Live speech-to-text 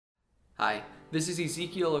Hi, this is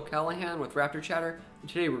Ezekiel O'Callahan with Raptor Chatter, and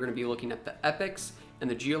today we're going to be looking at the epochs and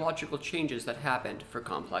the geological changes that happened for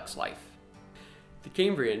complex life. The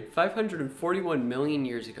Cambrian, 541 million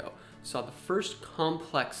years ago, saw the first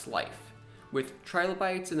complex life, with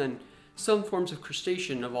trilobites and then some forms of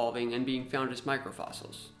crustacean evolving and being found as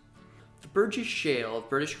microfossils. The Burgess Shale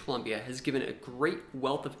of British Columbia has given a great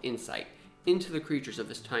wealth of insight into the creatures of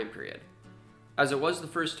this time period. As it was the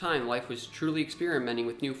first time life was truly experimenting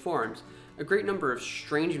with new forms, a great number of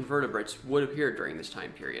strange invertebrates would appear during this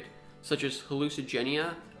time period, such as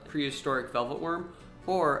hallucigenia, a prehistoric velvet worm,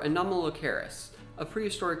 or Anomalocaris, a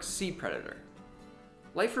prehistoric sea predator.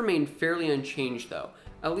 Life remained fairly unchanged though,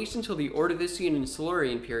 at least until the Ordovician and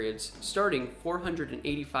Silurian periods starting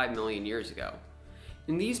 485 million years ago.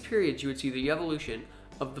 In these periods you would see the evolution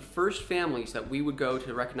of the first families that we would go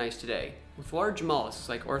to recognize today, with large mollusks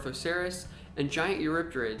like Orthoceras and giant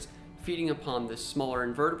eurypterids feeding upon the smaller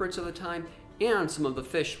invertebrates of the time and some of the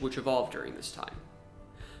fish which evolved during this time.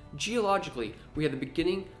 Geologically, we had the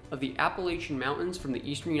beginning of the Appalachian Mountains from the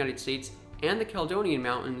eastern United States and the Caledonian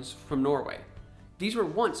Mountains from Norway. These were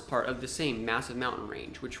once part of the same massive mountain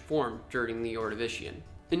range which formed during the Ordovician.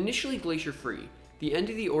 Initially glacier-free, the end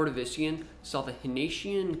of the Ordovician saw the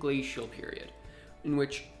Haitian glacial period, in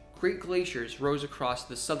which great glaciers rose across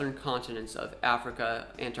the southern continents of Africa,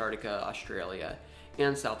 Antarctica, Australia,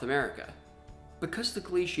 and South America. Because the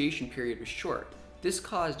glaciation period was short, this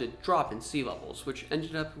caused a drop in sea levels, which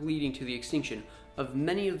ended up leading to the extinction of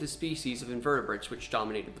many of the species of invertebrates which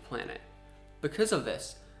dominated the planet. Because of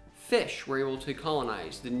this, fish were able to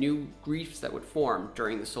colonize the new reefs that would form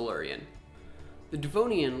during the Silurian. The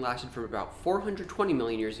Devonian lasted from about 420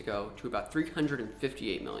 million years ago to about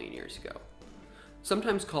 358 million years ago.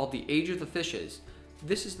 Sometimes called the Age of the Fishes,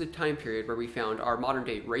 this is the time period where we found our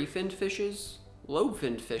modern-day ray-finned fishes,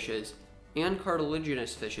 lobe-finned fishes, and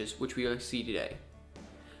cartilaginous fishes, which we see today.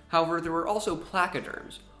 However, there were also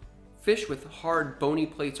placoderms, fish with hard, bony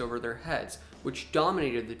plates over their heads, which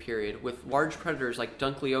dominated the period with large predators like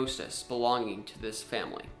Dunkleosteus belonging to this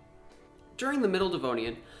family. During the Middle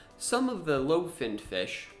Devonian, some of the lobe-finned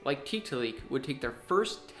fish, like Tiktaalik, would take their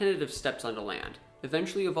first tentative steps onto land,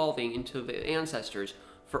 eventually evolving into the ancestors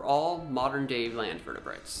for all modern-day land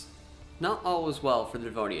vertebrates. Not all was well for the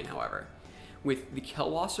Devonian, however, with the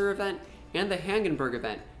Kellwasser event and the Hagenberg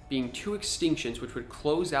event being two extinctions which would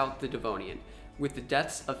close out the Devonian, with the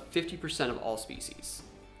deaths of 50% of all species.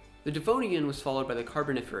 The Devonian was followed by the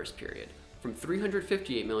Carboniferous period, from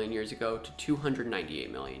 358 million years ago to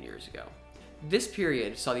 298 million years ago. This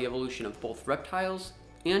period saw the evolution of both reptiles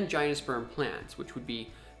and gymnosperm plants, which would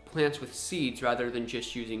be plants with seeds rather than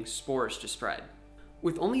just using spores to spread.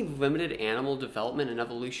 With only limited animal development and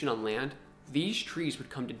evolution on land, these trees would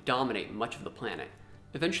come to dominate much of the planet,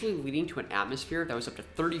 eventually leading to an atmosphere that was up to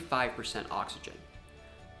 35% oxygen.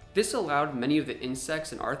 This allowed many of the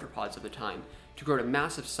insects and arthropods of the time to grow to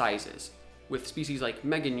massive sizes, with species like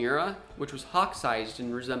Meganeura, which was hawk-sized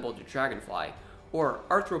and resembled a dragonfly, or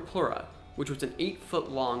Arthropleura, which was an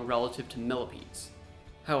 8-foot long relative to millipedes.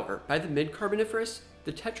 However, by the mid-Carboniferous,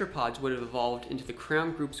 the tetrapods would have evolved into the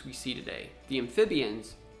crown groups we see today, the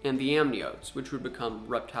amphibians and the amniotes, which would become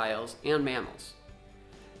reptiles and mammals.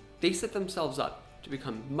 They set themselves up to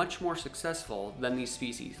become much more successful than these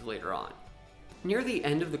species later on. Near the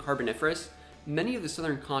end of the Carboniferous, many of the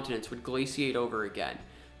southern continents would glaciate over again,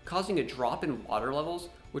 causing a drop in water levels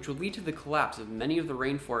which would lead to the collapse of many of the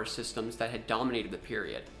rainforest systems that had dominated the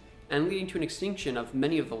period, and leading to an extinction of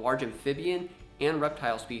many of the large amphibian and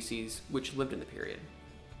reptile species which lived in the period.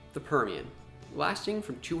 The Permian, lasting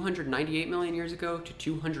from 298 million years ago to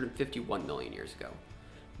 251 million years ago.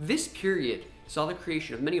 This period saw the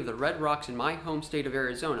creation of many of the red rocks in my home state of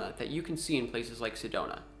Arizona that you can see in places like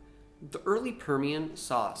Sedona. The early Permian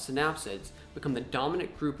saw synapsids become the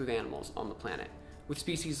dominant group of animals on the planet, with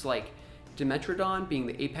species like Dimetrodon being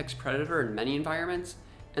the apex predator in many environments,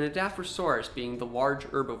 and Adaphrosaurus being the large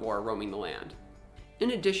herbivore roaming the land.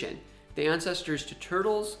 In addition, the ancestors to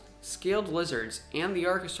turtles, scaled lizards, and the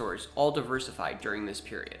archosaurs all diversified during this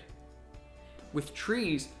period. With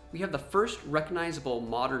trees, we have the first recognizable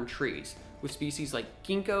modern trees, with species like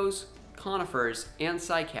ginkgos, conifers, and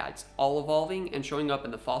cycads all evolving and showing up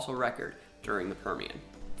in the fossil record during the Permian.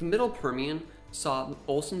 The Middle Permian saw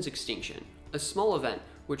Olson's extinction, a small event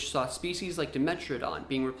which saw species like Dimetrodon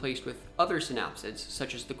being replaced with other synapsids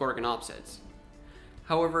such as the Gorgonopsids.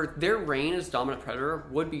 However, their reign as dominant predator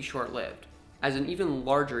would be short-lived, as an even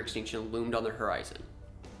larger extinction loomed on the horizon.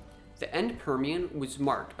 The end Permian was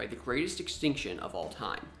marked by the greatest extinction of all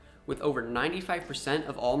time, with over 95%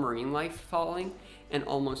 of all marine life falling and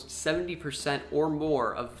almost 70% or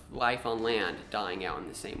more of life on land dying out in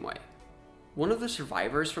the same way. One of the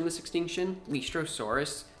survivors from this extinction,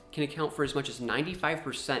 Pleistocene, can account for as much as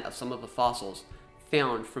 95% of some of the fossils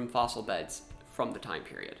found from fossil beds from the time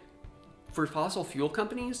period. For fossil fuel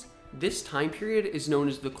companies, this time period is known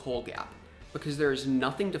as the coal gap because there is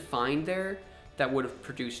nothing to find there that would have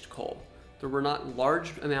produced coal. There were not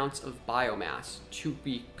large amounts of biomass to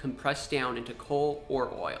be compressed down into coal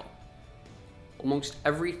or oil. Almost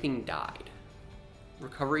everything died.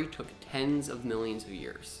 Recovery took tens of millions of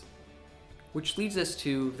years. Which leads us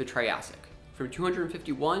to the Triassic, from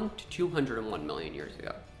 251 to 201 million years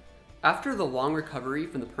ago. After the long recovery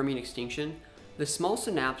from the Permian extinction, the small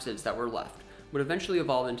synapsids that were left would eventually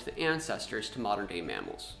evolve into the ancestors to modern-day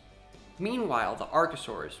mammals. Meanwhile, the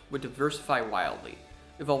archosaurs would diversify wildly,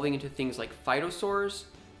 evolving into things like phytosaurs,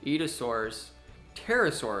 etosaurs,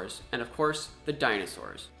 pterosaurs, and of course, the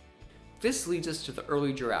dinosaurs. This leads us to the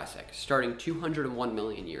early Jurassic, starting 201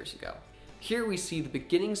 million years ago. Here we see the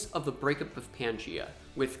beginnings of the breakup of Pangaea,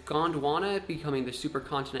 with Gondwana becoming the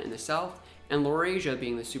supercontinent in the south and Laurasia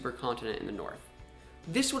being the supercontinent in the north.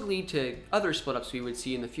 This would lead to other split-ups we would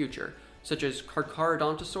see in the future, such as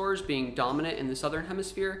Carcharodontosaurs being dominant in the southern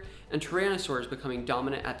hemisphere and Tyrannosaurs becoming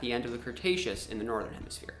dominant at the end of the Cretaceous in the northern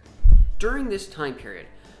hemisphere. During this time period,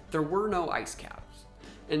 there were no ice caps.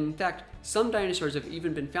 And in fact, some dinosaurs have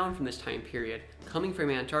even been found from this time period coming from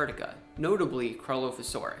Antarctica, notably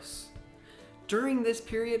Carboniferous. During this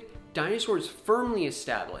period, dinosaurs firmly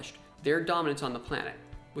established their dominance on the planet,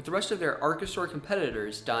 with the rest of their archosaur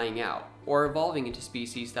competitors dying out or evolving into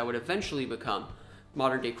species that would eventually become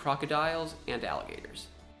modern-day crocodiles and alligators.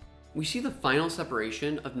 We see the final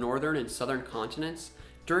separation of northern and southern continents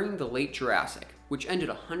during the late Jurassic, which ended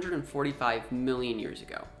 145 million years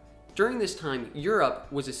ago. During this time, Europe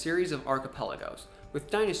was a series of archipelagos, with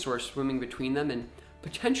dinosaurs swimming between them and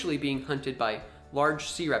potentially being hunted by large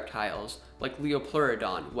sea reptiles like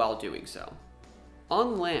Leopleurodon while doing so.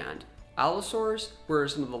 On land, allosaurs were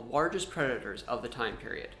some of the largest predators of the time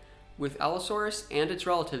period, with Allosaurus and its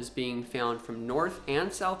relatives being found from North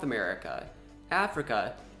and South America,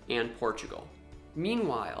 Africa, and Portugal.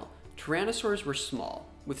 Meanwhile, tyrannosaurs were small,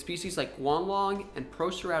 with species like Guanlong and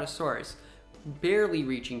Proceratosaurus barely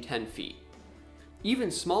reaching 10 feet.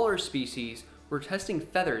 Even smaller species were testing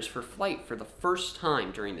feathers for flight for the first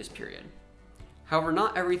time during this period. However,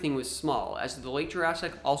 not everything was small, as the late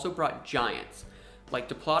Jurassic also brought giants, like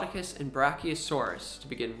Diplodocus and Brachiosaurus, to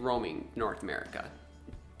begin roaming North America.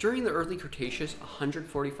 During the early Cretaceous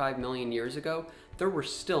 145 million years ago, there were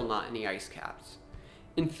still not any ice caps.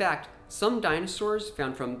 In fact, some dinosaurs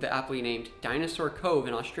found from the aptly named Dinosaur Cove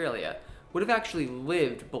in Australia would have actually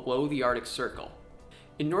lived below the Arctic Circle.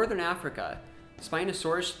 In northern Africa,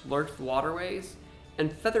 Spinosaurus lurked the waterways,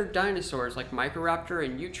 and feathered dinosaurs like Microraptor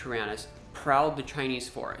and Utaranus prowled the Chinese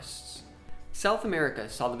forests. South America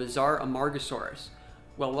saw the bizarre Amargasaurus,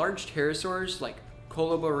 while large pterosaurs like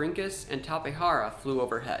Coloborhynchus and Tapejara flew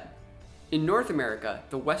overhead. In North America,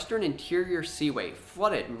 the western interior seaway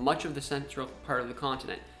flooded much of the central part of the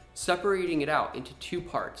continent, separating it out into two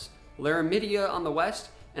parts, Laramidia on the west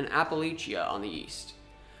and Appalachia on the east.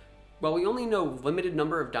 While we only know a limited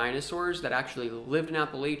number of dinosaurs that actually lived in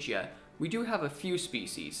Appalachia, we do have a few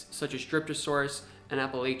species, such as Dryptosaurus and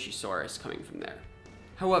Appalachisaurus, coming from there.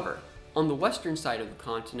 However, on the western side of the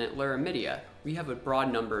continent, Laramidia, we have a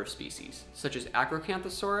broad number of species, such as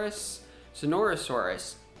Acrocanthosaurus,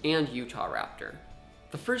 Sonorosaurus, and Utahraptor.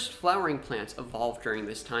 The first flowering plants evolved during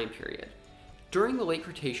this time period. During the late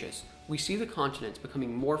Cretaceous, we see the continents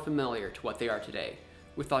becoming more familiar to what they are today,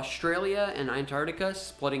 with Australia and Antarctica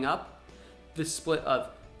splitting up, the split of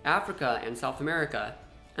Africa and South America,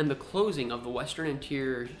 and the closing of the western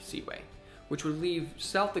interior seaway, which would leave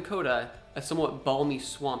South Dakota a somewhat balmy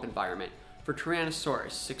swamp environment for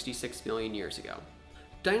Tyrannosaurus 66 million years ago.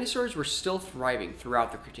 Dinosaurs were still thriving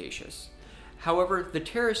throughout the Cretaceous. However, the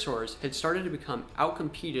pterosaurs had started to become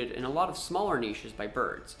outcompeted in a lot of smaller niches by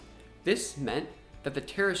birds. This meant that the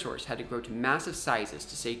pterosaurs had to grow to massive sizes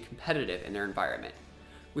to stay competitive in their environment,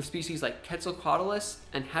 with species like Quetzalcoatlus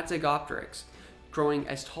and Hatzegopteryx growing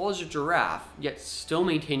as tall as a giraffe, yet still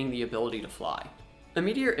maintaining the ability to fly. A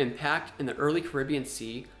meteor impact in the early Caribbean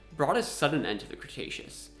Sea brought a sudden end to the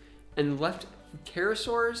Cretaceous, and left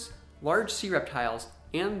pterosaurs, large sea reptiles,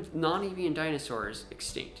 and non-avian dinosaurs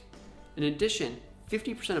extinct. In addition,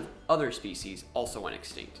 50% of other species also went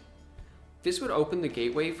extinct. This would open the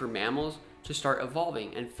gateway for mammals to start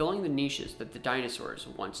evolving and filling the niches that the dinosaurs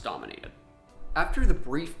once dominated. After the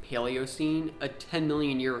brief Paleocene, a 10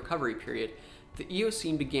 million year recovery period, the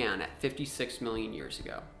Eocene began at 56 million years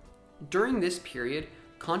ago. During this period,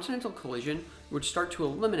 continental collision would start to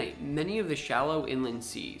eliminate many of the shallow inland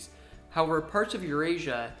seas. However, parts of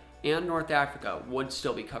Eurasia and North Africa would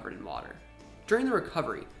still be covered in water. During the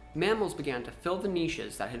recovery, mammals began to fill the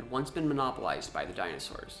niches that had once been monopolized by the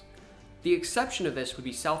dinosaurs. The exception of this would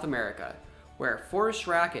be South America, where forest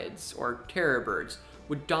racids, or terror birds,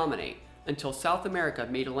 would dominate until South America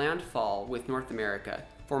made landfall with North America,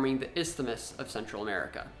 forming the Isthmus of Central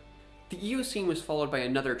America. The Eocene was followed by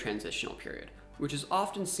another transitional period, which is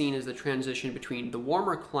often seen as the transition between the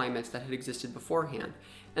warmer climates that had existed beforehand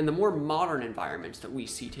and the more modern environments that we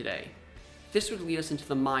see today. This would lead us into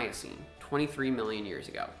the Miocene, 23 million years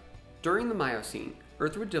ago. During the Miocene,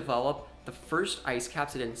 Earth would develop the first ice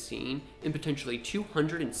caps it had seen in potentially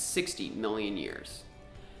 260 million years.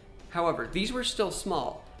 However, these were still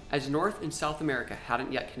small, as North and South America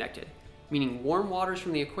hadn't yet connected, meaning warm waters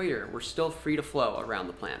from the equator were still free to flow around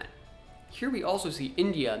the planet. Here we also see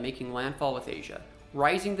India making landfall with Asia,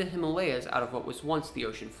 rising the Himalayas out of what was once the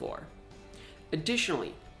ocean floor.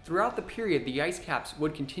 Additionally, throughout the period, the ice caps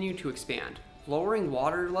would continue to expand, lowering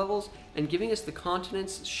water levels and giving us the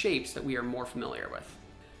continents' shapes that we are more familiar with.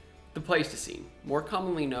 The Pleistocene, more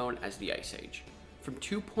commonly known as the Ice Age. From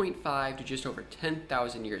 2.5 to just over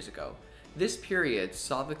 10,000 years ago, this period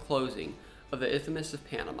saw the closing of the Isthmus of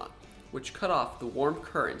Panama, which cut off the warm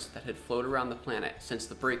currents that had flowed around the planet since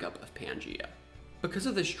the breakup of Pangaea. Because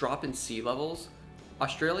of this drop in sea levels,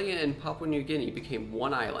 Australia and Papua New Guinea became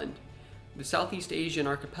one island, the Southeast Asian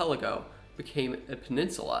archipelago became a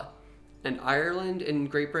peninsula, and Ireland and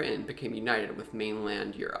Great Britain became united with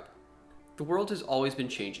mainland Europe. The world has always been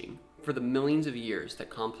changing for the millions of years that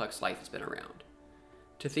complex life has been around.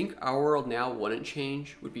 To think our world now wouldn't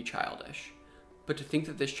change would be childish, but to think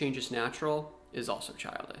that this change is natural is also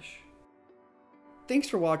childish. Thanks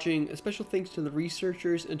for watching. A special thanks to the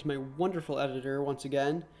researchers and to my wonderful editor once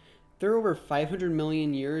again. There are over 500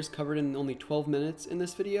 million years covered in only 12 minutes in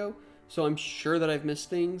this video, so I'm sure that I've missed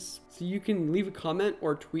things. So you can leave a comment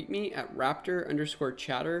or tweet me at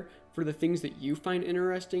raptor_chatter for the things that you find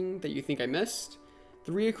interesting that you think I missed.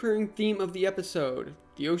 The reoccurring theme of the episode: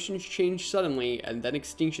 the oceans changed suddenly and then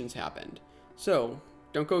extinctions happened. So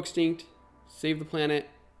don't go extinct, save the planet,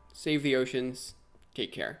 save the oceans,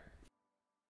 take care.